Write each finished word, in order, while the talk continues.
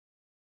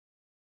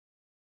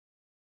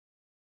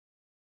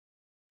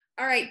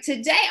All right,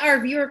 today our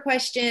viewer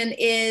question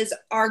is,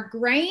 are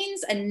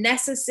grains a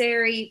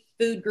necessary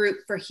food group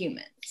for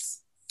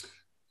humans?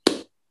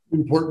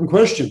 Important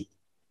question.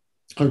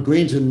 Are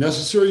grains a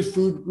necessary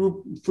food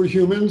group for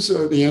humans?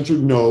 The answer,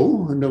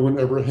 no. No one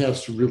ever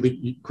has to really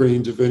eat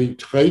grains of any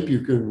type.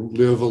 You can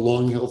live a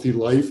long, healthy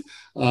life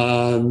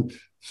on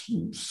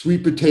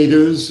sweet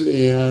potatoes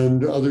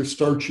and other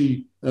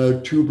starchy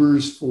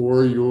tubers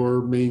for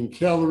your main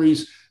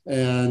calories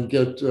and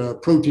get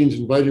proteins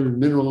and vitamin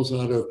minerals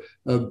out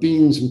of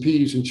beans and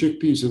peas and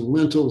chickpeas and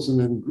lentils and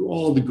then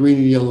all the green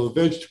and yellow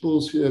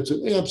vegetables. It's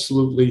an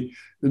absolutely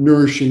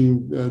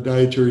nourishing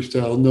dietary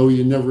style. No,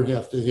 you never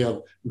have to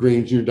have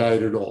grains in your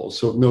diet at all.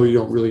 So no, you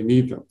don't really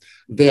need them.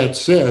 That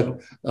said,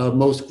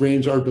 most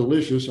grains are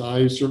delicious.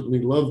 I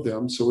certainly love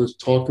them. So let's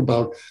talk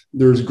about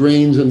there's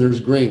grains and there's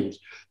grains.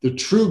 The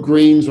true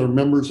grains are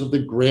members of the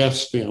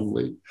grass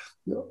family: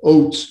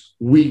 oats,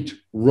 wheat,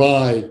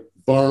 rye,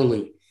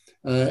 barley.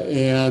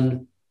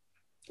 And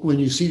when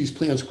you see these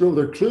plants grow,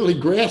 they're clearly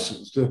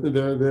grasses.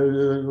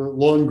 They're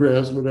lawn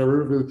grass,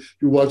 whatever. If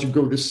you watch it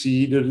go to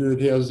seed,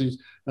 it has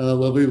these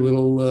lovely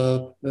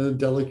little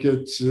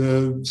delicate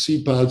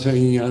seed pods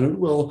hanging on it.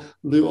 Well,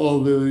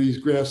 these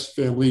grass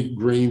family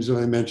grains that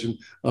I mentioned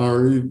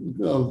are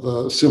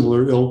of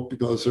similar ilk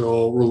because they're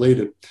all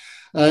related.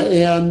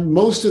 And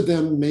most of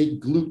them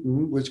make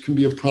gluten, which can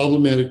be a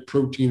problematic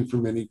protein for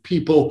many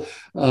people.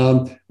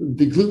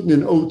 The gluten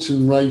in oats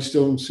and rice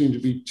don't seem to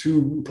be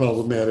too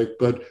problematic,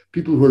 but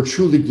people who are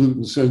truly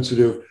gluten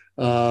sensitive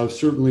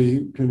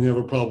certainly can have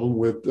a problem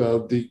with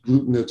the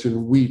gluten that's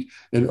in wheat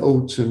and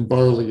oats and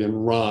barley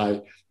and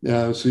rye.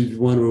 So you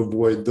want to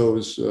avoid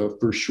those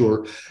for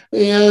sure.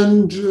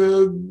 And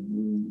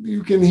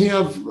you can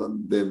have,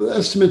 the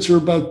estimates are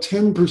about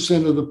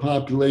 10% of the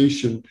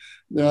population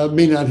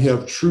may not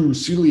have true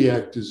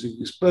celiac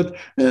disease, but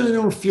they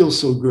don't feel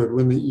so good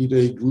when they eat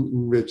a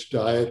gluten-rich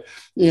diet.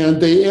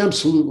 And they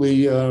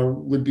absolutely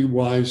would be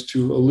wise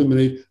to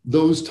eliminate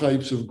those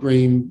types of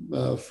grain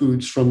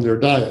foods from their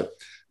diet.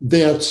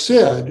 That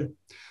said,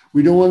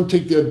 we don't want to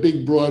take that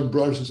big broad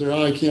brush and say,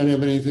 oh, I can't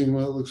have anything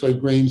that looks like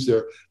grains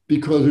there,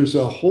 because there's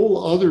a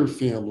whole other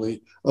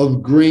family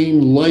of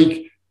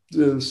grain-like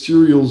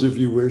cereals, if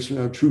you wish,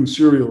 not true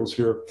cereals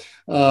here,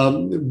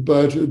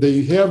 but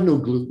they have no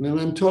gluten. And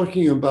I'm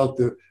talking about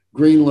the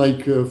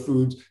grain-like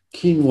foods: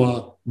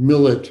 quinoa,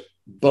 millet,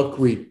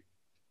 buckwheat,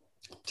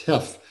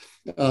 teff.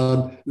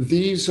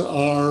 These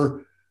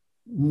are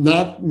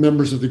not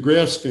members of the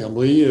grass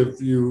family.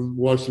 If you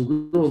watch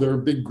them grow, they're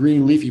big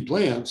green leafy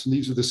plants, and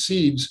these are the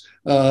seeds.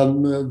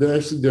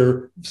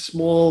 They're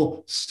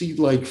small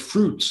seed-like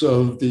fruits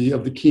of the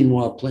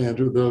quinoa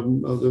plant or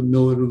the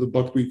millet or the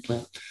buckwheat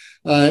plant.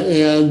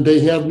 And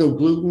they have no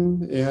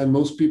gluten, and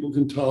most people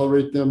can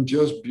tolerate them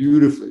just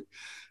beautifully.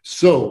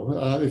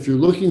 So if you're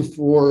looking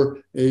for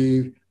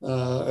a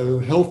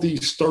healthy,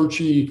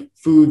 starchy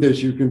food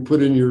that you can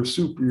put in your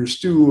soup or your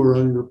stew or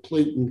on your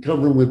plate and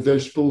cover them with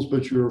vegetables,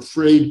 but you're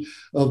afraid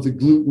of the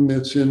gluten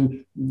that's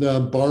in the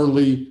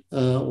barley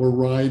or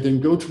rye,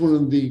 then go to one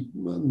of the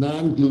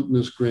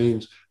non-glutinous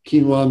grains: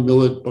 quinoa,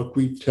 millet,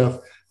 buckwheat, teff.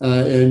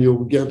 And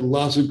you'll get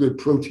lots of good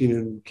protein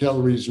and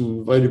calories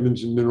and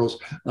vitamins and minerals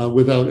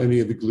without any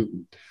of the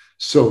gluten.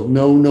 So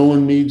no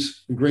one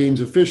needs grains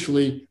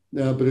officially,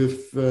 but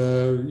if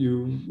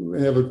you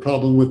have a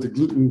problem with the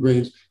gluten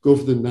grains, go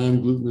for the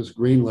non-glutinous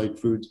grain-like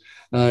foods,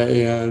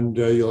 and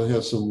you'll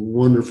have some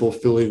wonderful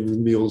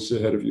filling meals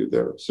ahead of you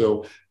there.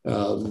 So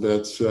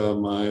that's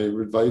my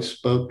advice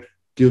about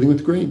dealing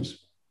with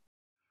grains.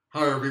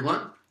 Hi,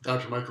 everyone.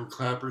 Dr. Michael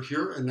Klaper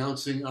here,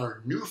 announcing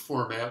our new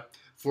format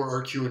for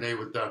our Q&A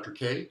with Dr.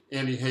 K.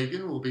 Annie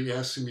Hagen will be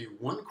asking me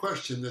one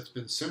question that's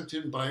been sent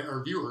in by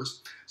our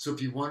viewers. So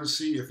if you want to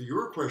see if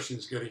your question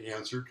is getting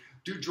answered,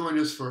 do join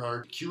us for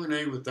our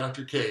Q&A with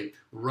Dr. K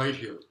right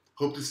here.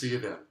 Hope to see you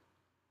then.